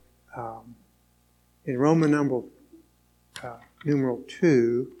in Roman numeral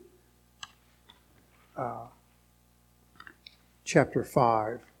 2, chapter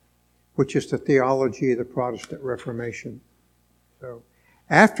 5, which is the theology of the Protestant Reformation. So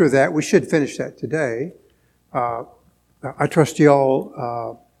after that, we should finish that today. I trust you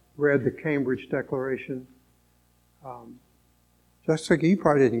all read the Cambridge Declaration. Jessica, you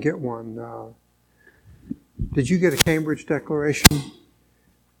probably didn't get one. Did you get a Cambridge Declaration?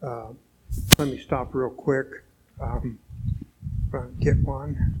 Let me stop real quick. Get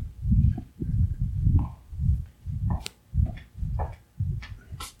one.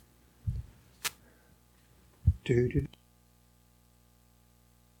 Dude.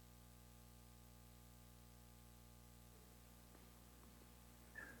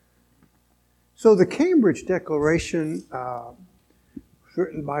 So the Cambridge Declaration,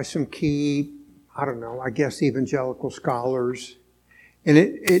 written by some key, I guess evangelical scholars, and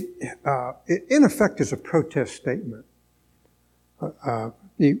it in effect is a protest statement.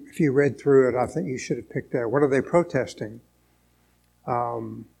 If you read through it, I think you should have picked that. What are they protesting?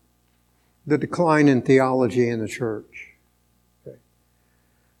 The decline in theology in the church,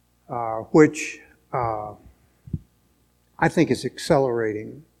 which I think is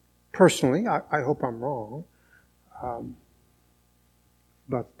accelerating. Personally, I hope I'm wrong,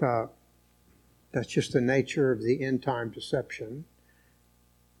 but that's just the nature of the end-time deception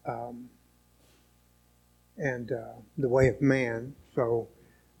and the way of man. So,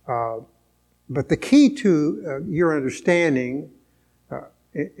 but the key to your understanding,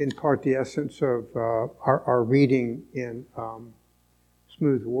 in part the essence of our reading in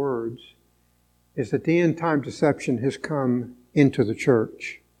Smooth Words, is that the end-time deception has come into the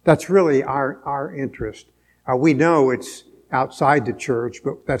church. That's really our interest. We know it's outside the church,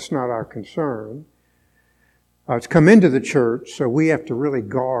 but that's not our concern. It's come into the church, so we have to really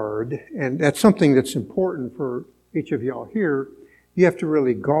guard, and that's something that's important for each of y'all here. You have to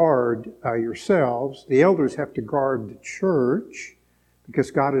really guard yourselves. The elders have to guard the church, because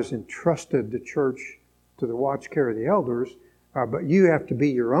God has entrusted the church to the watch care of the elders, but you have to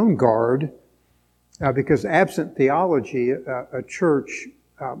be your own guard, because absent theology, a church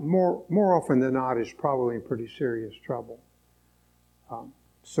more often than not is probably in pretty serious trouble.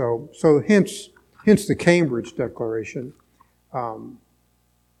 So hence the Cambridge Declaration.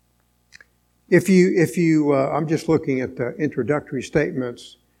 If you I'm just looking at the introductory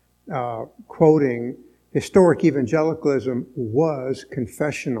statements, quoting, historic evangelicalism was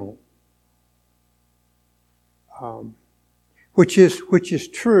confessional, which is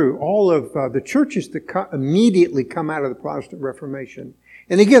true. All of the churches that immediately come out of the Protestant Reformation.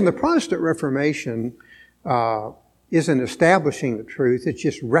 And again, the Protestant Reformation isn't establishing the truth, it's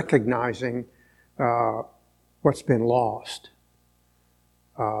just recognizing what's been lost.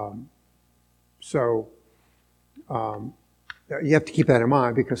 So you have to keep that in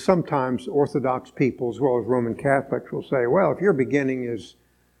mind, because sometimes Orthodox people as well as Roman Catholics will say, well, if your beginning is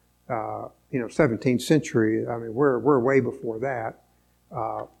 17th century, I mean, we're way before that.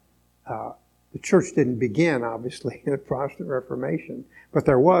 The church didn't begin, obviously, in the Protestant Reformation, but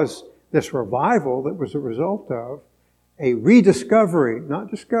there was this revival that was a result of a rediscovery, not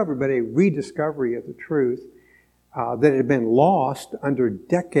discovery, but a rediscovery of the truth that had been lost under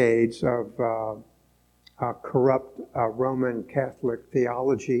decades of corrupt Roman Catholic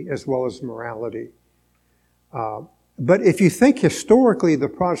theology as well as morality. But if you think historically the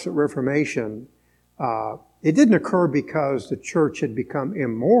Protestant Reformation, it didn't occur because the church had become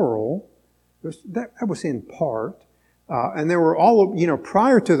immoral. That was in part. And there were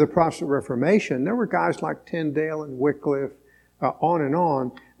prior to the Protestant Reformation, there were guys like Tyndale and Wycliffe, on and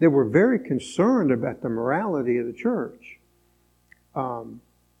on, that were very concerned about the morality of the church. But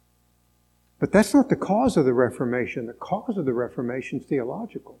that's not the cause of the Reformation. The cause of the Reformation is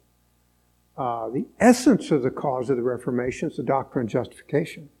theological. The essence of the cause of the Reformation is the doctrine of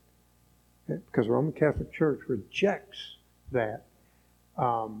justification. Okay? Because the Roman Catholic Church rejects that.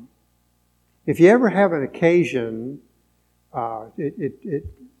 If you ever have an occasion,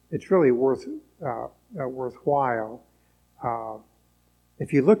 it's really worthwhile.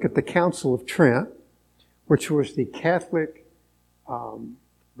 If you look at the Council of Trent, which was the Catholic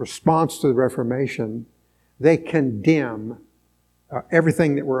response to the Reformation, they condemn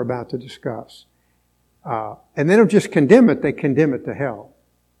everything that we're about to discuss. And they don't just condemn it, they condemn it to hell.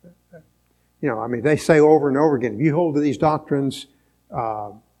 They say over and over again, if you hold to these doctrines,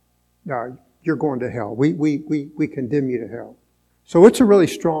 you're going to hell. We condemn you to hell. So it's a really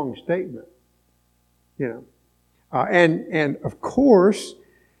strong statement, And of course,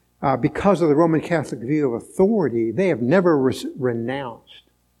 because of the Roman Catholic view of authority, they have never renounced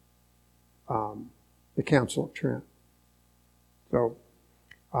the Council of Trent. So,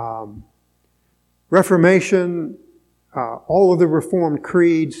 Reformation, all of the Reformed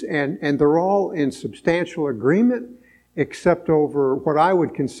creeds, and they're all in substantial agreement, except over what I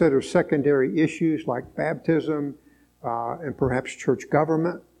would consider secondary issues like baptism and perhaps church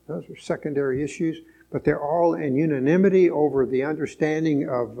government. Those are secondary issues, but they're all in unanimity over the understanding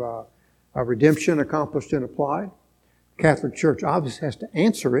of redemption accomplished and applied. The Catholic Church obviously has to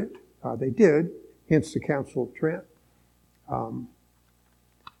answer it. They did, hence the Council of Trent.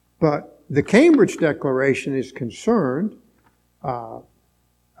 But the Cambridge Declaration is concerned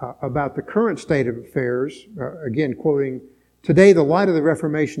about the current state of affairs. Again, quoting, "Today the light of the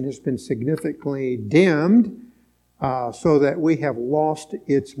Reformation has been significantly dimmed so that we have lost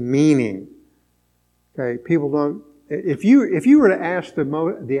its meaning." Okay, people don't. If you were to ask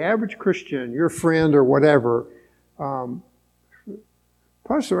the average Christian, your friend or whatever,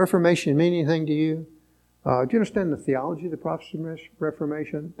 Protestant Reformation mean anything to you? Do you understand the theology of the Protestant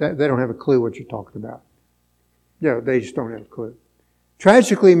Reformation? They don't have a clue what you're talking about. Yeah, they just don't have a clue.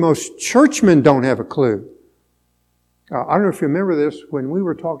 Tragically, most churchmen don't have a clue. I don't know if you remember this, when we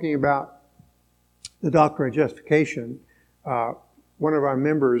were talking about the doctrine of justification, one of our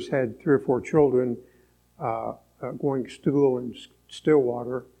members had 3 or 4 children going to school in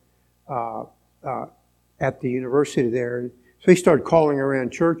Stillwater at the university there. So he started calling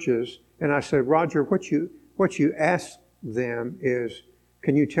around churches, and I said, "Roger, what you ask them is,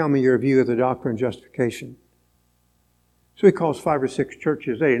 can you tell me your view of the doctrine of justification?" So he calls 5 or 6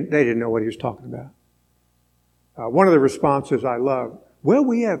 churches. They didn't know what he was talking about. One of the responses I love, "Well,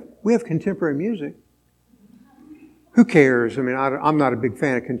 we have contemporary music." Who cares? I mean, I'm not a big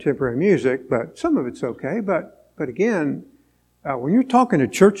fan of contemporary music, but some of it's okay. But again, when you're talking to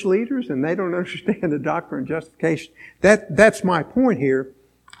church leaders and they don't understand the doctrine of justification, that's my point here.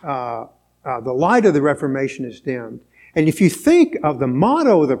 The light of the Reformation is dimmed. And if you think of the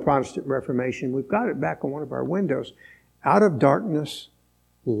motto of the Protestant Reformation, we've got it back on one of our windows: out of darkness,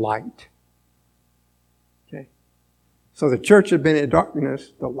 light. Okay? So the church had been in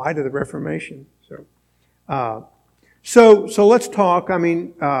darkness, the light of the Reformation. So let's talk. I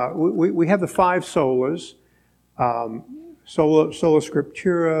mean, we have the 5 solas: sola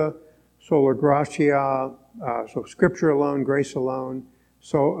scriptura, sola gratia, so Scripture alone, grace alone;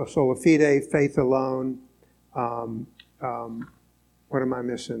 sola fide, faith alone. What am I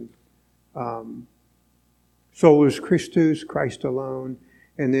missing? Solus Christus, Christ alone,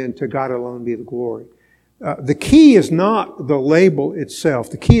 and then to God alone be the glory. The key is not the label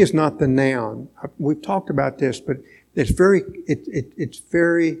itself. The key is not the noun. We've talked about this, but it's very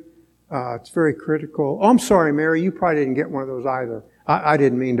critical. Oh, I'm sorry, Mary. You probably didn't get one of those either. I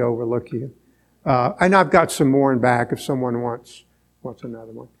didn't mean to overlook you. And I've got some more in back if someone wants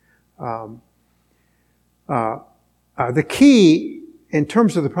another one. The key in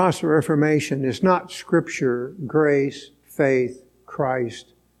terms of the Protestant Reformation is not Scripture, grace, faith,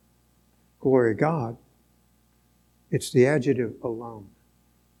 Christ, glory of God. It's the adjective alone.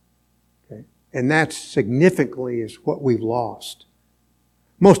 Okay? And that significantly is what we've lost.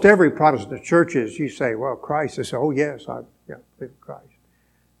 Most every Protestant churches, you say, well, Christ. They say, oh yes, I believe in Christ.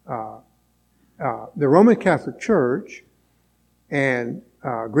 The Roman Catholic Church and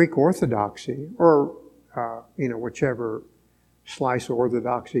Greek Orthodoxy, or whichever slice of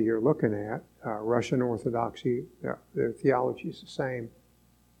Orthodoxy you're looking at, Russian Orthodoxy, their theology is the same.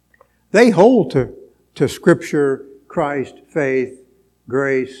 They hold to Scripture, Christ, faith,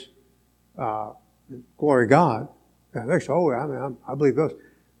 grace, glory of God. They say, I believe those.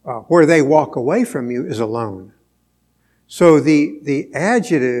 Where they walk away from you is alone. So the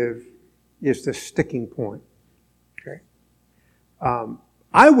adjective is the sticking point. Okay.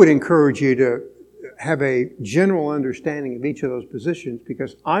 I would encourage you to have a general understanding of each of those positions,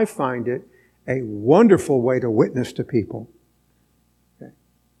 because I find it a wonderful way to witness to people. Okay.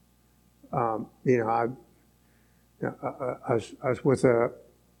 I was with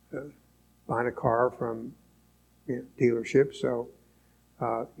buying a car from dealership, so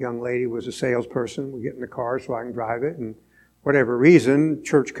young lady was a salesperson. We get in the car so I can drive it, and whatever reason,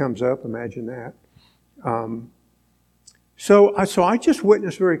 church comes up. Imagine that. So I just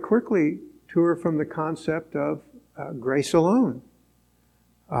witnessed very quickly to her from the concept of grace alone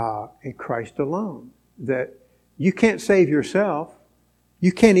and Christ alone. That you can't save yourself.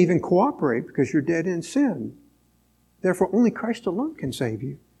 You can't even cooperate because you're dead in sin. Therefore, only Christ alone can save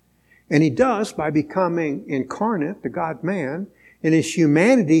you. And He does by becoming incarnate, the God-man. In His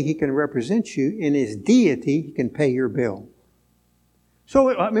humanity, He can represent you. In His deity, He can pay your bill. So,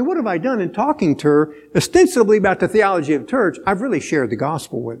 what have I done in talking to her, ostensibly about the theology of the church? I've really shared the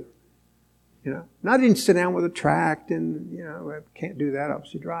gospel with her. And I didn't sit down with a tract and, I can't do that,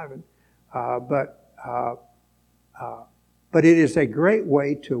 obviously, driving. But it is a great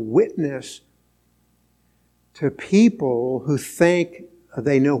way to witness to people who think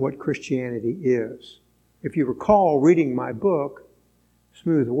they know what Christianity is. If you recall reading my book,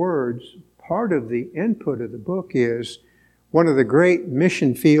 Smooth Words, part of the input of the book is one of the great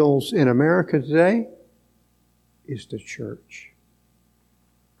mission fields in America today is the church.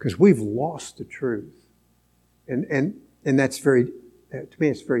 Because we've lost the truth. And that's to me,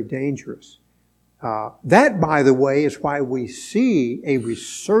 it's very dangerous. That, by the way, is why we see a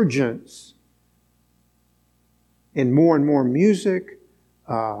resurgence in more and more music,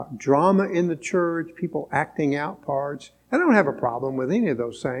 drama in the church, people acting out parts. I don't have a problem with any of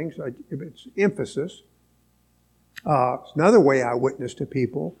those things. It's emphasis. It's another way I witness to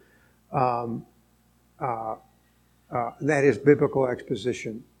people. That is biblical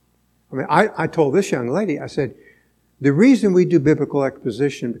exposition. I mean, I told this young lady, I said, the reason we do biblical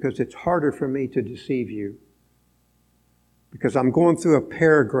exposition because it's harder for me to deceive you. Because I'm going through a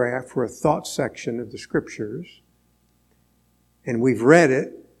paragraph or a thought section of the Scriptures, and we've read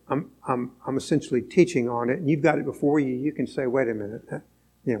it. I'm essentially teaching on it, and you've got it before you. You can say, "Wait a minute,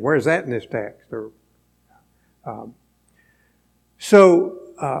 where's that in this text?"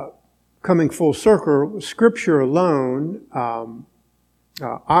 Coming full circle, Scripture alone.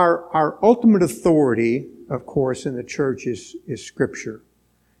 Our ultimate authority, of course, in the church is Scripture.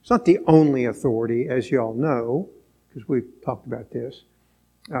 It's not the only authority, as you all know, because we've talked about this.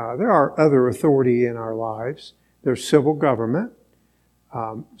 There are other authority in our lives. There's civil government.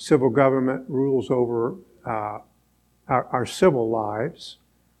 Civil government rules over our civil lives,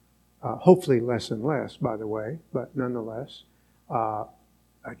 hopefully less and less, by the way, but nonetheless.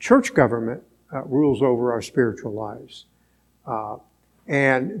 Church government rules over our spiritual lives.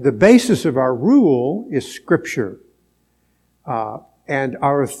 And the basis of our rule is Scripture. And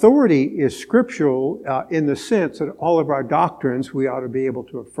our authority is scriptural in the sense that all of our doctrines we ought to be able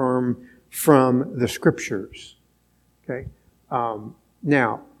to affirm from the Scriptures. Okay?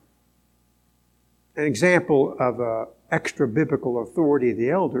 Now, an example of extra biblical authority of the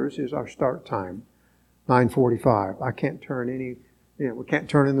elders is our start time, 9:45. I can't turn we can't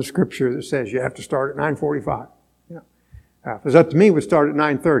turn in the Scripture that says you have to start at 9:45. If it's up to me, we'd start at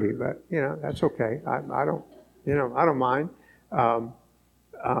 9:30, but, that's okay. I don't mind. So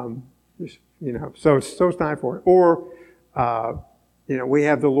it's 9:40. Or, we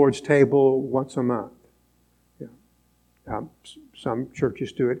have the Lord's table once a month. Some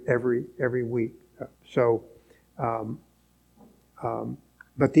churches do it every week.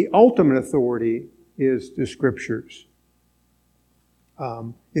 But the ultimate authority is the Scriptures.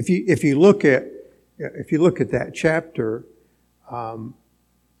 If you look at that chapter,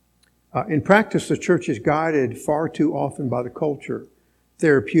 in practice, the church is guided far too often by the culture,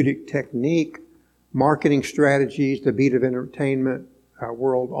 therapeutic technique, marketing strategies, the beat of entertainment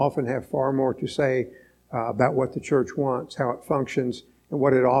world often have far more to say about what the church wants, how it functions, and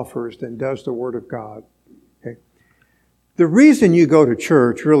what it offers than does the Word of God. Okay? The reason you go to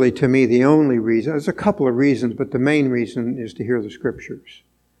church, really, to me, the only reason, there's a couple of reasons, but the main reason is to hear the Scriptures.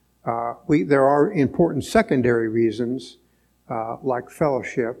 There are important secondary reasons, like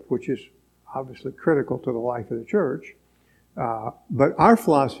fellowship, which is obviously critical to the life of the church. But our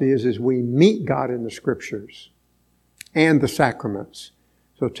philosophy is we meet God in the Scriptures and the sacraments.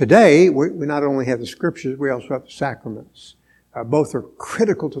 So today, we not only have the Scriptures, we also have the sacraments. Both are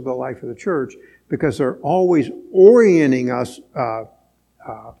critical to the life of the church because they're always orienting us on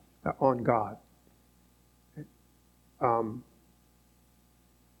God.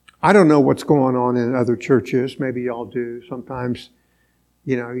 I don't know what's going on in other churches. Maybe y'all do. Sometimes,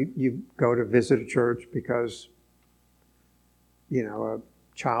 you go to visit a church because, a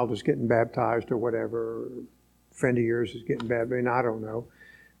child is getting baptized or whatever. Or a friend of yours is getting baptized. I don't know.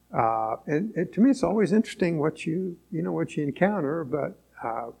 And to me, it's always interesting what you encounter. But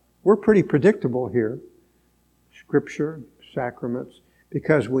we're pretty predictable here. Scripture, sacraments,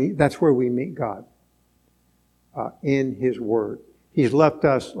 because that's where we meet God in His Word. He's left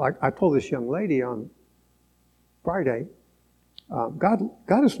us, like I told this young lady on Friday, God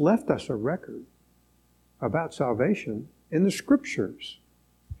has left us a record about salvation in the Scriptures.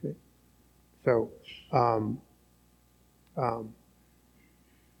 Okay? So,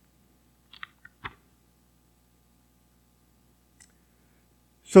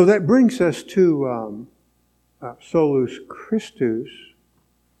 so that brings us to Solus Christus,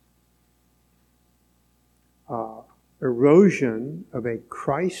 erosion of a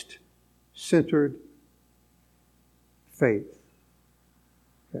Christ-centered faith.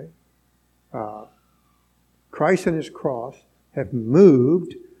 Okay? Christ and His cross have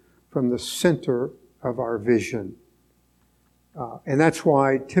moved from the center of our vision. And that's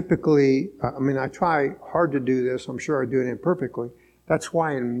why typically, I try hard to do this. I'm sure I do it imperfectly. That's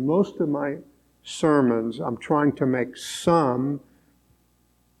why in most of my sermons, I'm trying to make some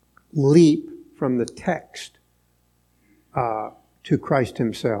leap from the text to Christ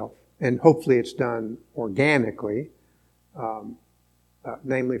Himself. And hopefully it's done organically,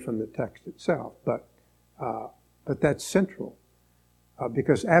 namely from the text itself. But that's central.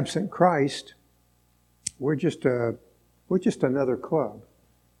 Because absent Christ, we're just another club.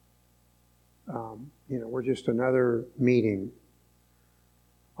 We're just another meeting.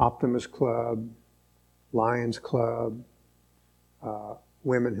 Optimist Club, Lions Club,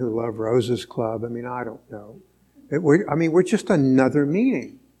 Women Who Love Roses Club. I don't know. We're just another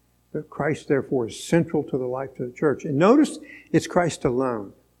meeting. But Christ, therefore, is central to the life of the church. And notice, it's Christ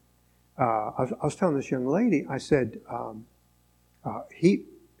alone. I was telling this young lady, I said, He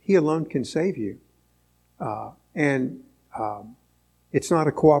alone can save you. And it's not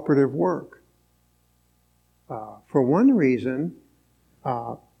a cooperative work. For one reason,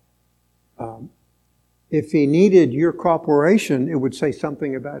 if He needed your cooperation, it would say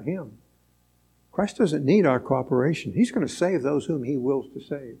something about Him. Christ doesn't need our cooperation. He's going to save those whom He wills to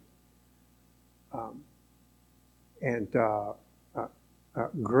save.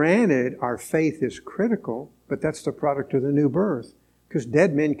 Granted, our faith is critical, but that's the product of the new birth, because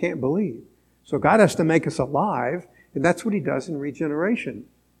dead men can't believe. So God has to make us alive, and that's what He does in regeneration.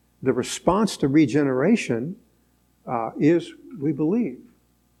 The response to regeneration is we believe.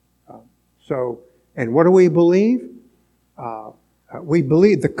 And what do we believe? We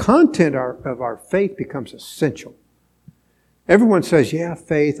believe the content of our faith becomes essential. Everyone says, yeah,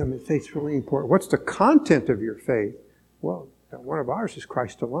 faith's really important. What's the content of your faith? Well, one of ours is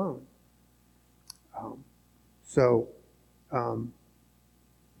Christ alone. So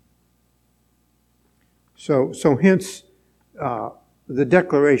hence, the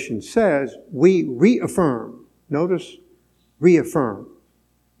declaration says, we reaffirm, notice, reaffirm,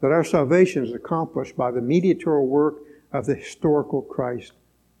 that our salvation is accomplished by the mediatorial work of the historical Christ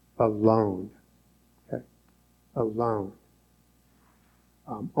alone. Okay? Alone.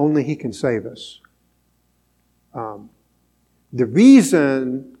 Only He can save us. The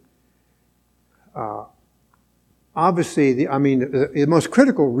reason, obviously, the most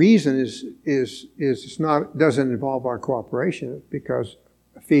critical reason is doesn't involve our cooperation, because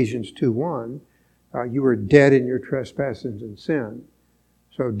Ephesians 2:1, you were dead in your trespasses and sin.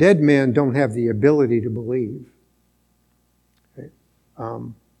 So dead men don't have the ability to believe. Okay?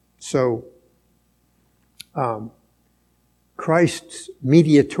 Christ's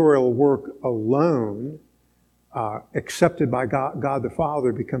mediatorial work alone, accepted by God the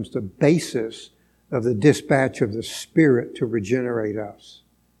Father, becomes the basis of the dispatch of the Spirit to regenerate us.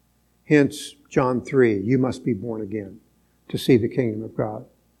 Hence, John 3, you must be born again to see the kingdom of God.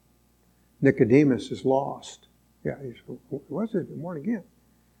 Nicodemus is lost. Yeah, what's it, born again?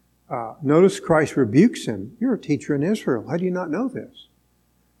 Notice Christ rebukes him. You're a teacher in Israel. How do you not know this?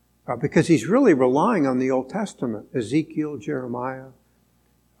 Because he's really relying on the Old Testament. Ezekiel, Jeremiah.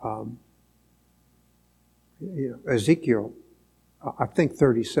 Ezekiel, I think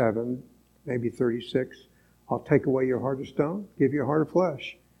 37, maybe 36. I'll take away your heart of stone, give you a heart of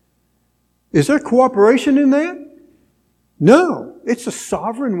flesh. Is there cooperation in that? No. It's a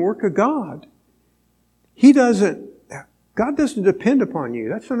sovereign work of God. God doesn't depend upon you.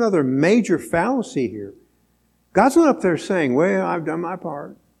 That's another major fallacy here. God's not up there saying, well, I've done my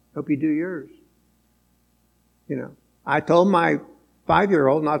part. Hope you do yours. I told my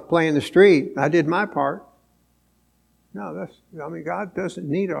 5-year-old not to play in the street. I did my part. No, God doesn't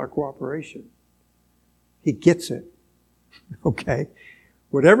need our cooperation. He gets it. Okay?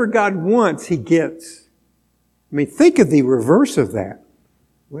 Whatever God wants, He gets. Think of the reverse of that.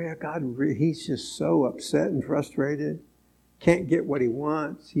 Well, God, He's just so upset and frustrated. Can't get what He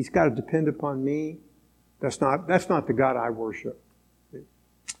wants. He's got to depend upon me. That's not the God I worship.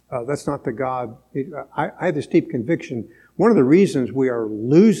 That's not the God. I have this deep conviction. One of the reasons we are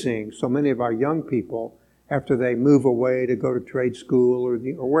losing so many of our young people after they move away to go to trade school or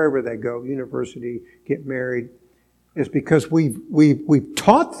wherever they go, university, get married, is because we've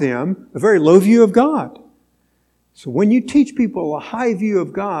taught them a very low view of God. So when you teach people a high view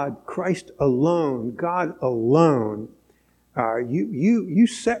of God, Christ alone, God alone, you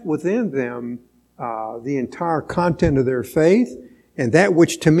set within them the entire content of their faith and that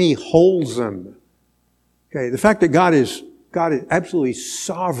which to me holds them. Okay, the fact that God is absolutely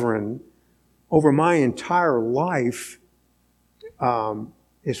sovereign over my entire life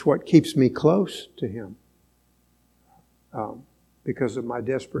It's what keeps me close to Him, because of my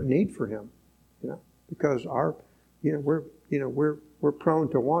desperate need for Him. Because we're prone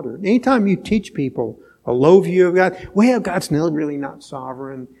to wander. Anytime you teach people a low view of God, well, God's really not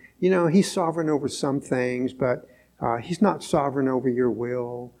sovereign. He's sovereign over some things, but He's not sovereign over your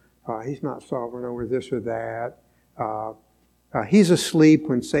will. He's not sovereign over this or that. He's asleep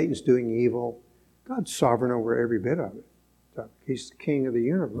when Satan's doing evil. God's sovereign over every bit of it. He's the King of the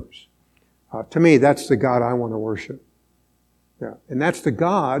universe. To me, that's the God I want to worship. Yeah. And that's the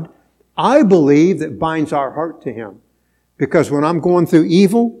God, I believe, that binds our heart to Him. Because when I'm going through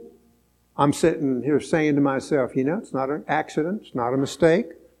evil, I'm sitting here saying to myself, it's not an accident, it's not a mistake.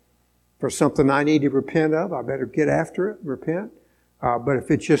 For something I need to repent of, I better get after it, repent. But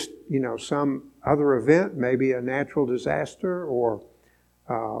if it's just, some other event, maybe a natural disaster or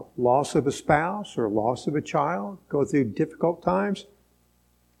loss of a spouse or loss of a child, go through difficult times,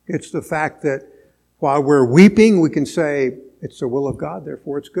 it's the fact that while we're weeping, we can say, it's the will of God,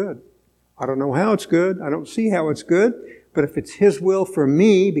 therefore it's good. I don't know how it's good. I don't see how it's good. But if it's His will for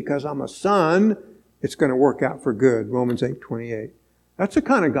me, because I'm a son, it's going to work out for good. Romans 8:28. That's the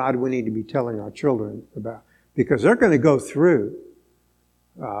kind of God we need to be telling our children about. Because they're going to go through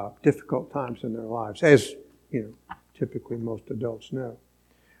difficult times in their lives, as typically most adults know.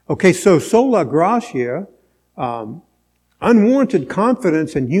 Okay, so sola gratia, unwarranted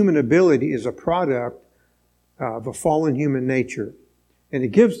confidence in human ability is a product of a fallen human nature. And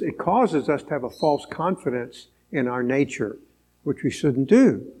it causes us to have a false confidence in our nature, which we shouldn't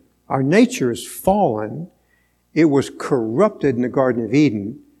do. Our nature is fallen. It was corrupted in the Garden of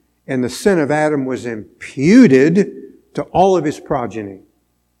Eden, and the sin of Adam was imputed to all of his progeny.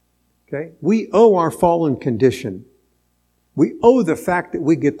 Okay? We owe our fallen condition. We owe the fact that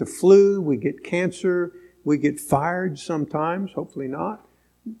we get the flu, we get cancer, we get fired sometimes, hopefully not.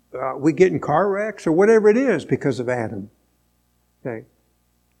 We get in car wrecks or whatever it is because of Adam. Okay?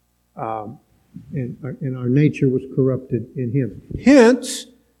 And our nature was corrupted in him. Hence,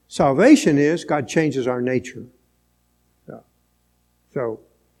 salvation is God changes our nature.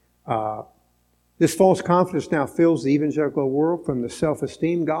 This false confidence now fills the evangelical world, from the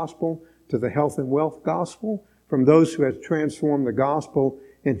self-esteem gospel to the health and wealth gospel, from those who have transformed the gospel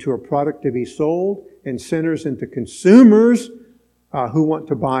into a product to be sold, and sinners into consumers who want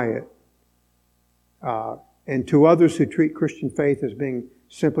to buy it. And to others who treat Christian faith as being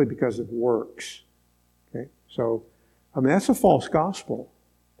simply because of works. Okay? So, that's a false gospel.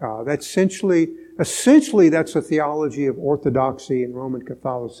 That's essentially that's a theology of orthodoxy and Roman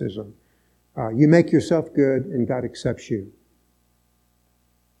Catholicism. You make yourself good and God accepts you.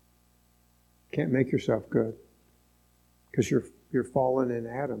 Can't make yourself good because you're fallen in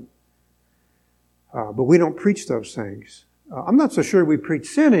Adam. But we don't preach those things. I'm not so sure we preach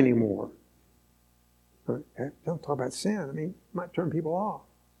sin anymore. Don't talk about sin. It might turn people off.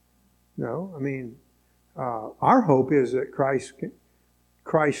 No, our hope is that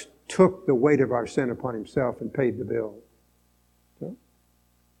Christ took the weight of our sin upon Himself and paid the bill.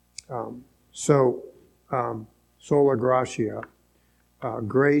 Sola gratia,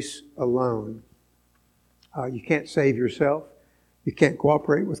 grace alone. You can't save yourself. You can't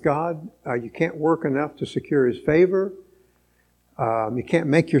cooperate with God. You can't work enough to secure His favor. You can't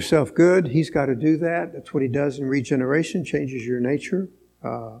make yourself good. He's got to do that. That's what He does in regeneration, changes your nature.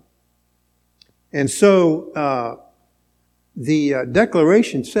 The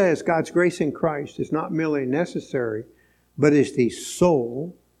declaration says God's grace in Christ is not merely necessary, but is the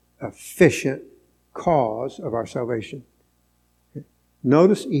sole efficient cause of our salvation.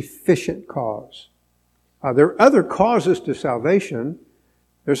 Notice efficient cause. There are other causes to salvation.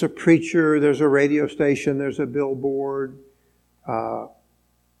 There's a preacher, there's a radio station, there's a billboard.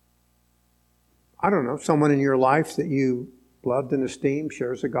 Someone in your life that you loved and esteemed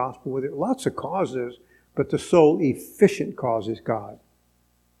shares the gospel with you. Lots of causes, but the sole efficient cause is God.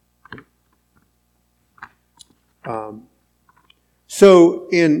 So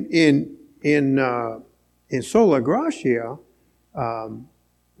in sola gratia,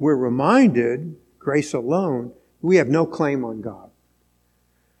 we're reminded, grace alone, we have no claim on God.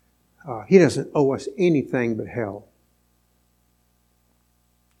 He doesn't owe us anything but hell.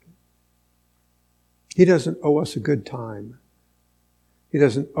 He doesn't owe us a good time. He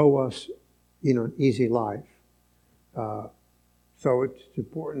doesn't owe us, an easy life. So it's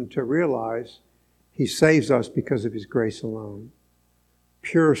important to realize He saves us because of His grace alone.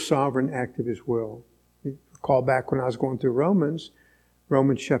 Pure sovereign act of His will. Recall back when I was going through Romans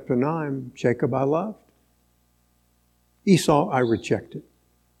chapter 9, Jacob I loved. Esau I rejected.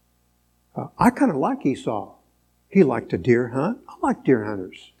 I kind of like Esau. He liked to deer hunt. I like deer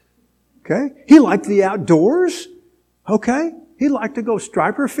hunters. Okay? He liked the outdoors. Okay? He liked to go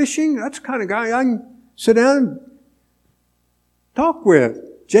striper fishing. That's the kind of guy I can sit down and talk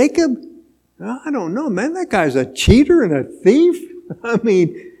with. Jacob? I don't know, man. That guy's a cheater and a thief. I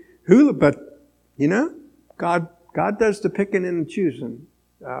mean, but, God does the picking and the choosing.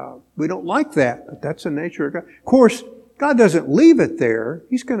 We don't like that, but that's the nature of God. Of course, God doesn't leave it there.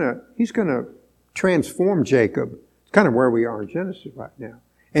 He's gonna transform Jacob. It's kind of where we are in Genesis right now.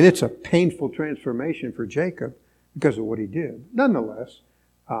 And it's a painful transformation for Jacob because of what he did. Nonetheless,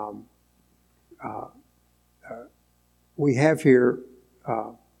 we have here,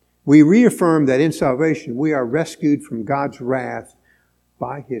 we reaffirm that in salvation we are rescued from God's wrath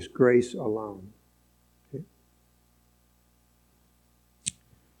by His grace alone. Okay?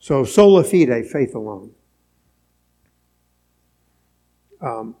 So sola fide, faith alone.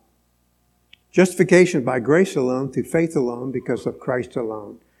 Justification by grace alone, through faith alone, because of Christ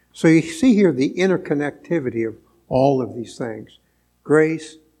alone. So you see here the interconnectivity of all of these things.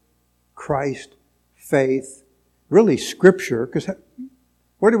 Grace, Christ, faith, really Scripture, because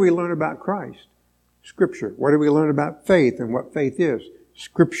where do we learn about Christ? Scripture. Where do we learn about faith and what faith is?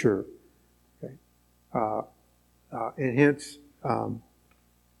 Scripture. Okay. And hence,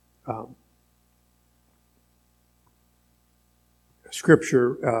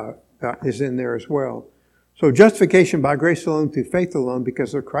 Scripture is in there as well. So justification by grace alone, through faith alone,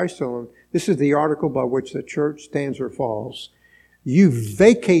 because of Christ alone. This is the article by which the church stands or falls. You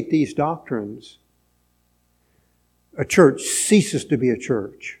vacate these doctrines, a church ceases to be a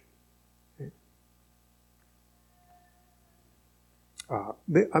church.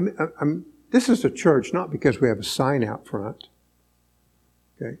 This is a church not because we have a sign out front,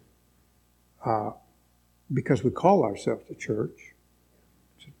 okay? Because we call ourselves a church.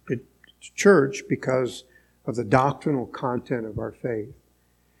 It's church because of the doctrinal content of our faith.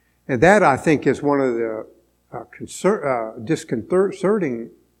 And that, I think, is one of the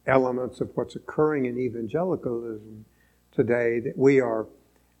disconcerting elements of what's occurring in evangelicalism today, that we are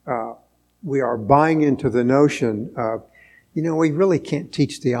buying into the notion of, we really can't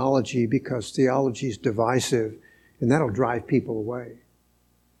teach theology because theology is divisive and that'll drive people away.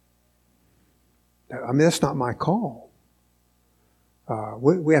 That's not my call.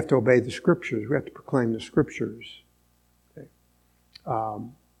 We have to obey the Scriptures. We have to proclaim the Scriptures. Okay.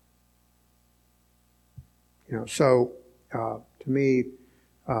 To me,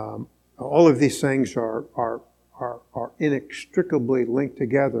 all of these things are inextricably linked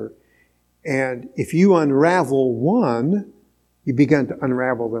together. And if you unravel one, you begin to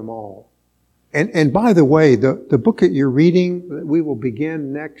unravel them all. And by the way, the book that you're reading, that we will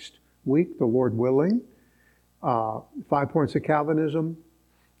begin next week, the Lord willing, 5 Points of Calvinism.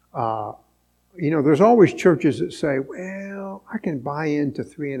 There's always churches that say, well, I can buy into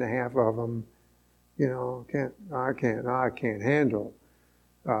 3.5 of them. I can't handle,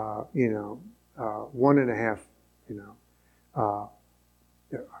 1.5,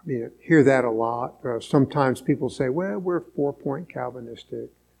 hear that a lot. Sometimes people say, well, we're 4-point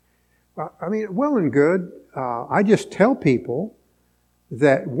Calvinistic. Well and good. I just tell people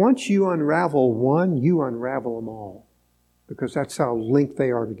that once you unravel one, you unravel them all. Because that's how linked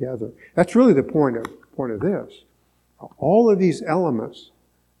they are together. That's really the point of this. All of these elements,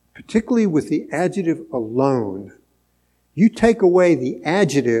 particularly with the adjective alone, you take away the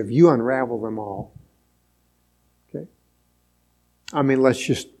adjective, you unravel them all. Okay? Let's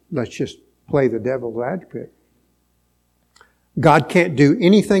just play the devil's advocate. God can't do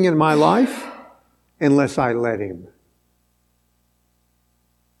anything in my life unless I let Him.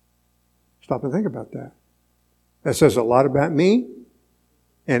 Stop and think about that. That says a lot about me,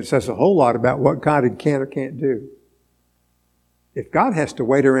 and it says a whole lot about what God can or can't do. If God has to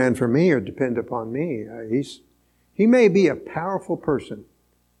wait around for me or depend upon me, He may be a powerful person.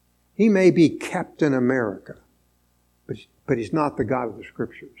 He may be Captain America, but He's not the God of the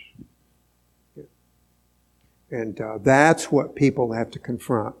Scriptures. And that's what people have to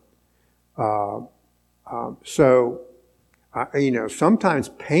confront. Sometimes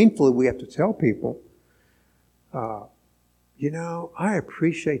painfully we have to tell people, I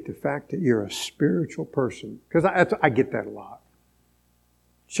appreciate the fact that you're a spiritual person. Because I get that a lot.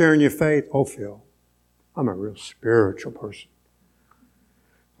 Sharing your faith, Phil, I'm a real spiritual person.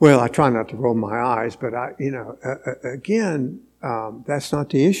 Well, I try not to roll my eyes, but that's not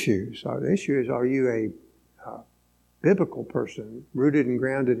the issue. So the issue is, are you a biblical person, rooted and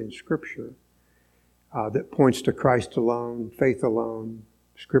grounded in Scripture, that points to Christ alone, faith alone,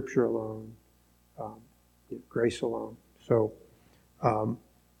 Scripture alone, grace alone. So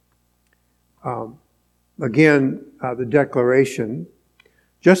Again, the declaration,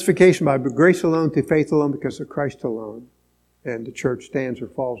 justification by grace alone, through faith alone, because of Christ alone. And the church stands or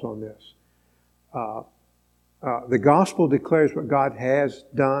falls on this. The gospel declares what God has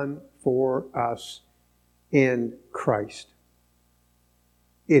done for us in Christ.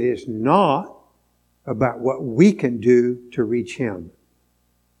 It is not about what we can do to reach Him.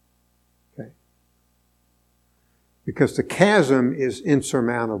 Okay? Because the chasm is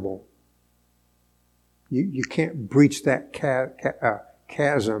insurmountable. You can't breach that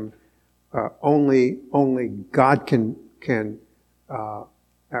chasm. Only God can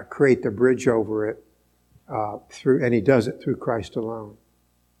create the bridge over it through, and He does it through Christ alone.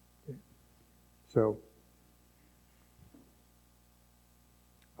 Okay? So,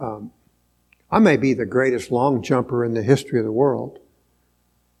 I may be the greatest long jumper in the history of the world.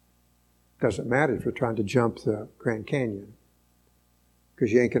 Doesn't matter if you're trying to jump the Grand Canyon,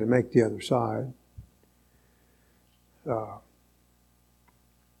 because you ain't going to make the other side.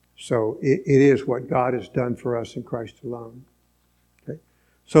 So it is what God has done for us in Christ alone. Okay?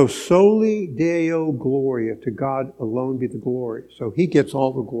 So soli Deo Gloria, to God alone be the glory. So He gets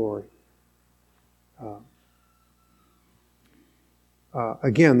all the glory.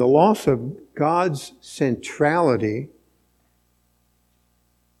 Again, the loss of God's centrality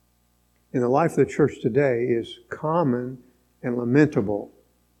in the life of the church today is common and lamentable.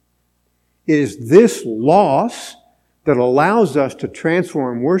 It is this loss that allows us to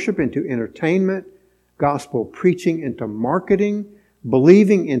transform worship into entertainment, gospel preaching into marketing,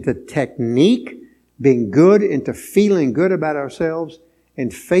 believing into technique, being good into feeling good about ourselves,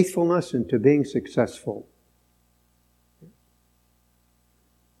 and faithfulness into being successful.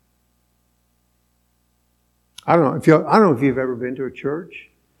 I don't know if you've ever been to a church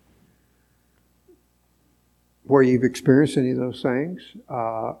where you've experienced any of those things.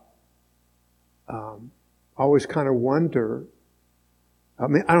 Always kind of wonder. I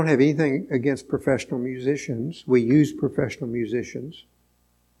mean, I don't have anything against professional musicians. We use professional musicians.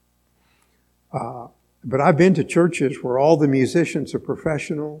 But I've been to churches where all the musicians are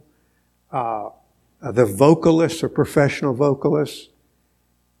professional. The vocalists are professional vocalists.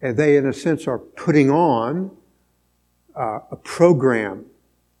 And they, in a sense, are putting on a program.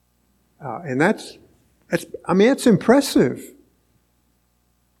 And that's impressive.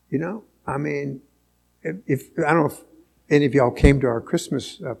 You know, I mean, if I don't know if any of y'all came to our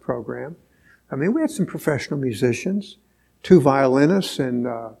Christmas program. I mean, we had some professional musicians, 2 violinists and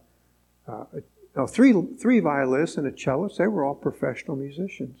three violinists and a cellist. They were all professional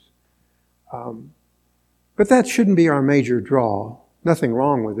musicians. But that shouldn't be our major draw. Nothing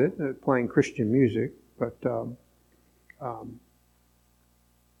wrong with it, playing Christian music, but a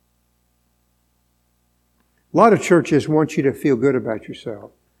lot of churches want you to feel good about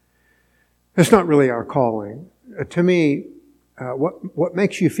yourself. It's not really our calling. To me, what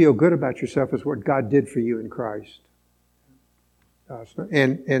makes you feel good about yourself is what God did for you in Christ.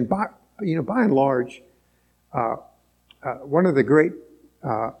 And by and large, one of the great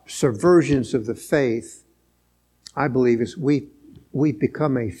subversions of the faith, I believe, is we've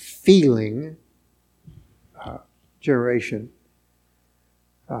become a feeling generation.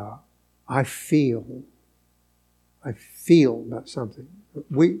 I feel about something.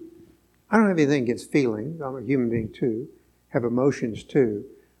 I don't have anything against feelings. I'm a human being too, have emotions too,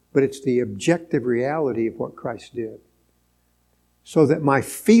 but it's the objective reality of what Christ did. So that my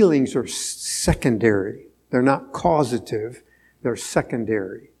feelings are secondary. They're not causative, they're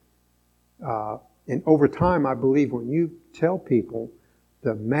secondary. And over time, I believe when you tell people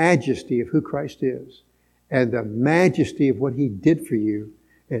the majesty of who Christ is and the majesty of what He did for you,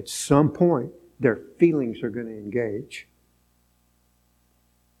 at some point, their feelings are going to engage.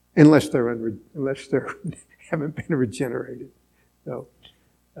 Unless they haven't been regenerated.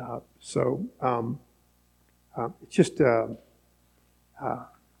 It's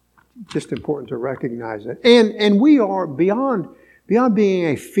just important to recognize that. And we are beyond being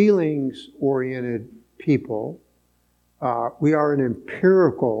a feelings-oriented people. We are an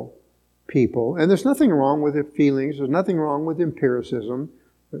empirical people, and there's nothing wrong with the feelings. There's nothing wrong with empiricism.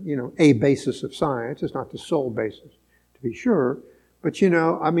 You know, a basis of science. It's not the sole basis, to be sure. But there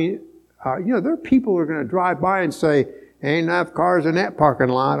are people who are going to drive by and say, "Ain't enough cars in that parking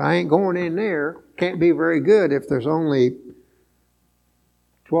lot. I ain't going in there." Can't be very good if there's only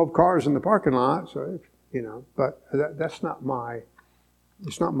 12 cars in the parking lot. So, but that's not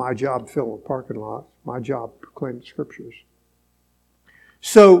it's not my job to fill a parking lot. It's my job to proclaim the Scriptures.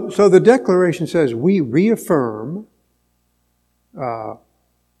 So the declaration says we reaffirm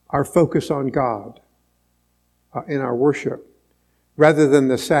our focus on God in our worship. rather than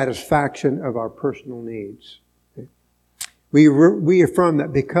the satisfaction of our personal needs. We affirm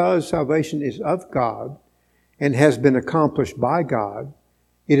that because salvation is of God and has been accomplished by God,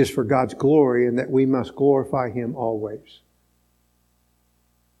 it is for God's glory and that we must glorify Him always.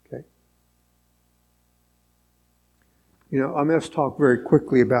 Okay. I must talk very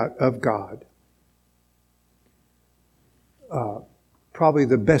quickly about of God. Probably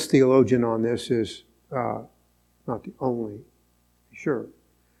the best theologian on this is, not the only, sure,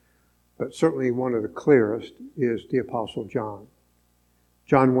 but certainly one of the clearest is the Apostle John.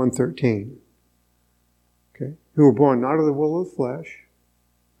 John 1:13. Okay? Who were born not of the will of the flesh,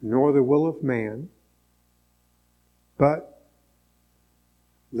 nor the will of man, but,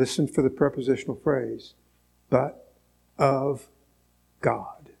 listen for the prepositional phrase, but of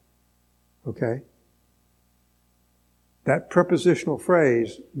God. Okay? That prepositional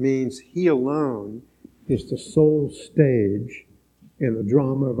phrase means He alone is the sole stage in the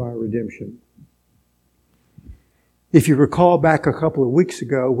drama of our redemption. If you recall back a couple of weeks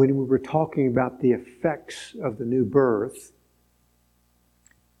ago when we were talking about the effects of the new birth,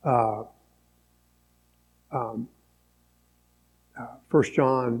 1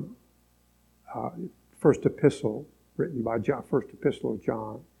 John, first epistle written by John, first epistle of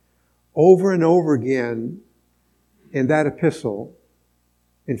John, over and over again in that epistle,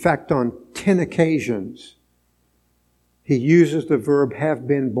 in fact on 10 occasions, he uses the verb have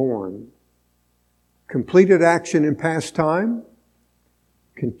been born. Completed action in past time,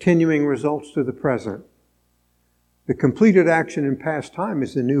 continuing results to the present. The completed action in past time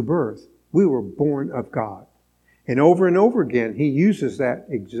is the new birth. We were born of God. And over again, he uses that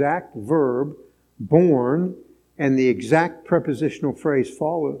exact verb, born, and the exact prepositional phrase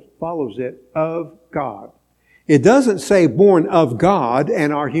follows it, of God. It doesn't say born of God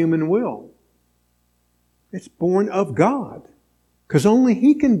and our human will. It's born of God, because only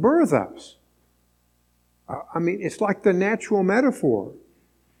He can birth us. It's like the natural metaphor.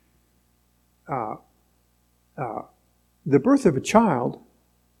 The birth of a child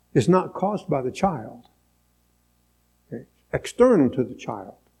is not caused by the child. Okay? External to the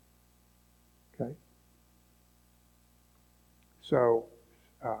child. Okay? So,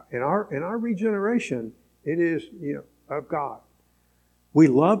 in our regeneration, it is, of God. We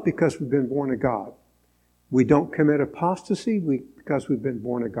love because we've been born of God. We don't commit apostasy because we've been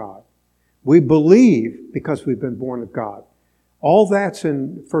born of God. We believe because we've been born of God. All that's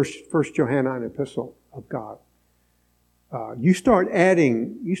in First Johannine epistle of God. You start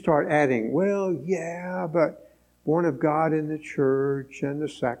adding, well, yeah, but born of God in the church and the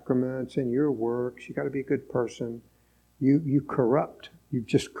sacraments and your works, you got to be a good person. You corrupt. You've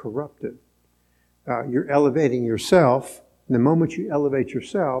just corrupted. You're elevating yourself. And the moment you elevate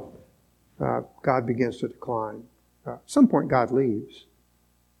yourself, God begins to decline. At some point, God leaves.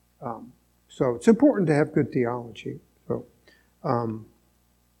 So it's important to have good theology. So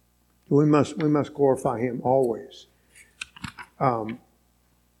we must glorify Him always. And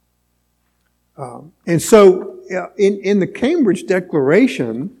so in the Cambridge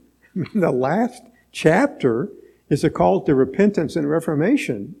Declaration, the last chapter is a call to repentance and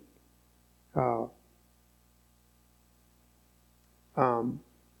reformation.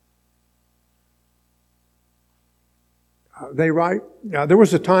 They write, there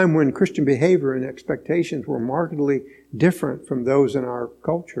was a time when Christian behavior and expectations were markedly different from those in our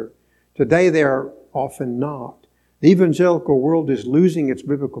culture. Today they are often not. The evangelical world is losing its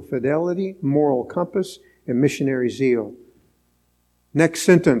biblical fidelity, moral compass, and missionary zeal. Next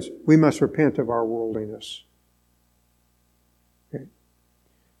sentence, we must repent of our worldliness. Okay.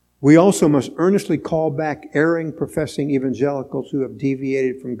 We also must earnestly call back erring, professing evangelicals who have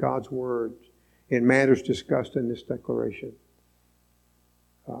deviated from God's word in matters discussed in this declaration.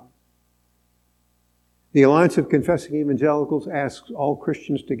 The Alliance of Confessing Evangelicals asks all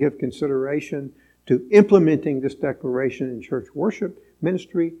Christians to give consideration to implementing this declaration in church worship,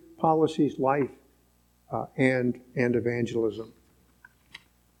 ministry, policies, life, and evangelism.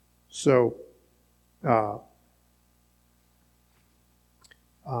 So,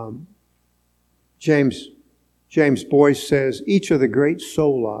 James Boyce says, each of the great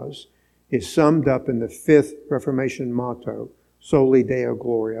solas is summed up in the fifth Reformation motto, Soli Deo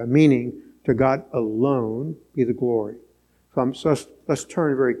Gloria, meaning to God alone be the glory. So let's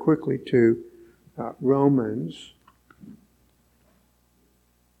turn very quickly to Romans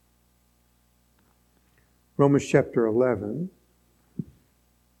chapter 11.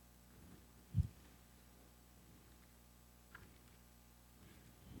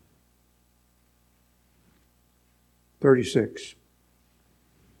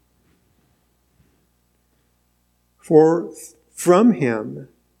 From Him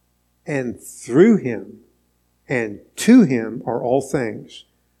and through Him and to Him are all things.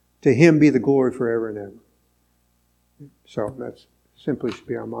 To Him be the glory forever and ever. So that's simply should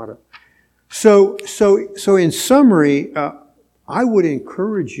be our motto. So in summary, I would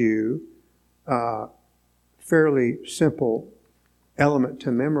encourage you, fairly simple element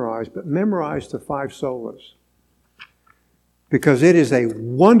to memorize, but memorize the 5 solas. Because it is a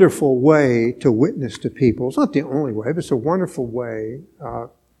wonderful way to witness to people. It's not the only way, but it's a wonderful way,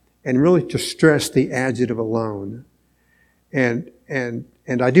 and really to stress the adjective alone. And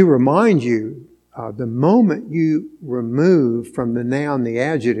I do remind you, the moment you remove from the noun the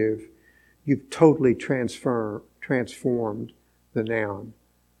adjective, you've totally transformed the noun.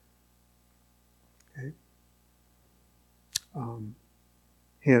 Okay?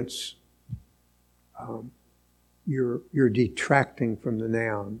 Hence, you're detracting from the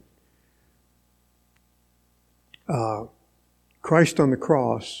noun. Christ on the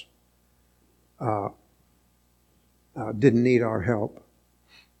cross didn't need our help.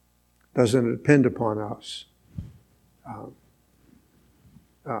 Doesn't depend upon us.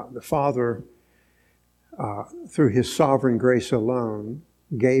 The Father, through His sovereign grace alone,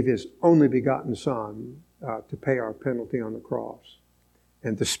 gave His only begotten Son to pay our penalty on the cross.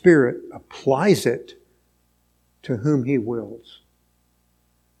 And the Spirit applies it to whom He wills.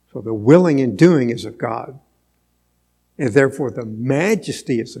 So the willing and doing is of God. And therefore the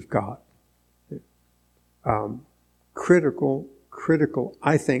majesty is of God. Critical,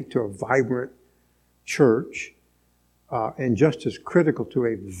 I think, to a vibrant church, and just as critical to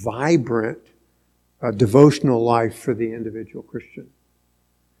a vibrant devotional life for the individual Christian.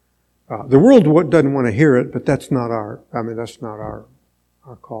 The world doesn't want to hear it, but that's not our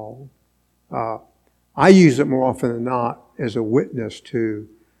call. I use it more often than not as a witness to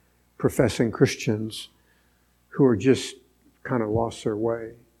professing Christians who are just kind of lost their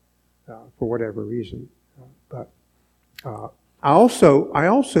way for whatever reason. But I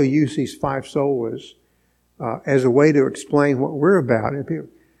also use these 5 solas as a way to explain what we're about.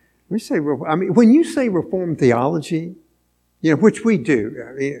 When you say Reformed theology, which we do,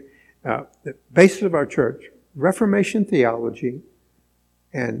 the basis of our church, Reformation theology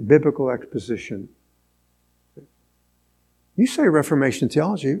and biblical exposition. You say Reformation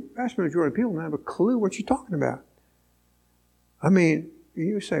theology, the vast majority of people don't have a clue what you're talking about.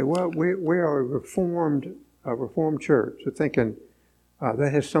 You say, well, we are a Reformed church. So thinking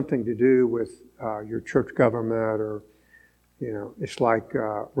that has something to do with your church government, or, it's like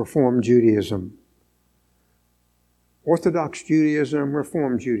Reformed Judaism. Orthodox Judaism,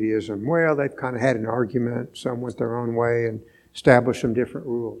 Reformed Judaism. Well, they've kind of had an argument. Some went their own way and established some different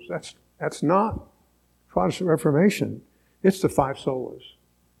rules. That's not Protestant Reformation. It's the 5 solas.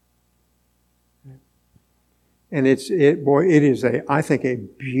 And it is I think a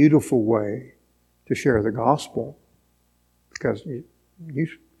beautiful way to share the gospel. Because when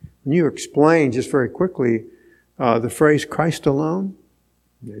you explain just very quickly the phrase Christ alone,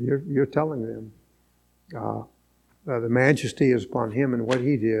 you're telling them the majesty is upon Him and what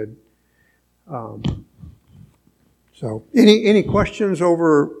He did. So any questions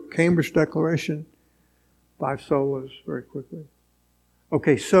over Cambridge Declaration? 5 solas, very quickly.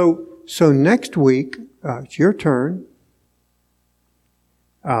 Okay, so next week, it's your turn.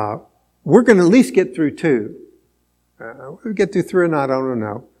 We're going to at least get through 2. We'll get through 3 or not, I don't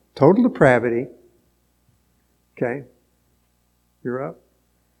know. Total depravity. Okay. You're up.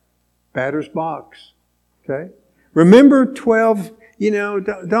 Batter's box. Okay. Remember 12,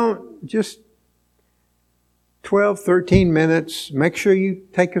 don't just 12, 13 minutes. Make sure you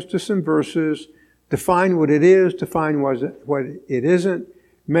take us to some verses. Define what it is. Define what it isn't.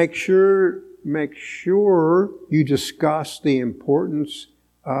 Make sure you discuss the importance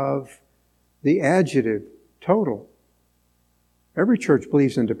of the adjective total. Every church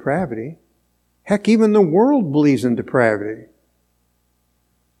believes in depravity. Heck, even the world believes in depravity.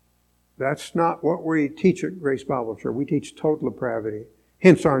 That's not what we teach at Grace Bible Church. We teach total depravity,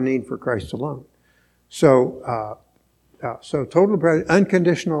 hence our need for Christ alone. So total depravity,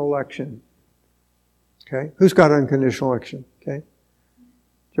 unconditional election. Okay, who's got unconditional election? Okay,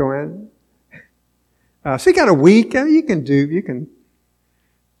 Joanne. So you got a week. You can.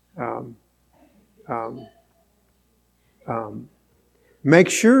 Make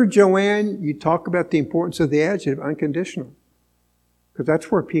sure, Joanne, you talk about the importance of the adjective unconditional, because that's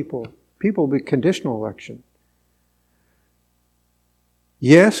where people with conditional election.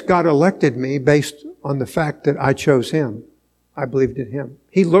 Yes, God elected me based on the fact that I chose Him. I believed in Him.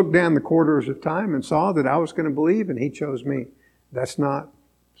 He looked down the corridors of time and saw that I was going to believe, and He chose me. It's not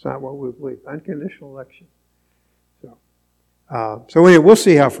what we believe. Unconditional election. So, So anyway, we'll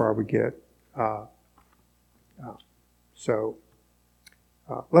see how far we get.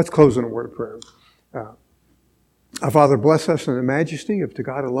 Let's close in a word of prayer. Our Father, bless us in the majesty of to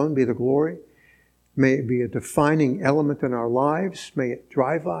God alone be the glory. May it be a defining element in our lives. May it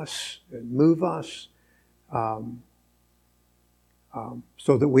drive us and move us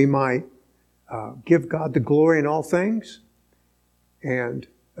so that we might give God the glory in all things. And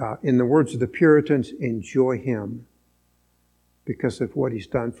in the words of the Puritans, enjoy Him because of what He's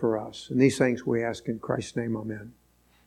done for us. And these things we ask in Christ's name, amen.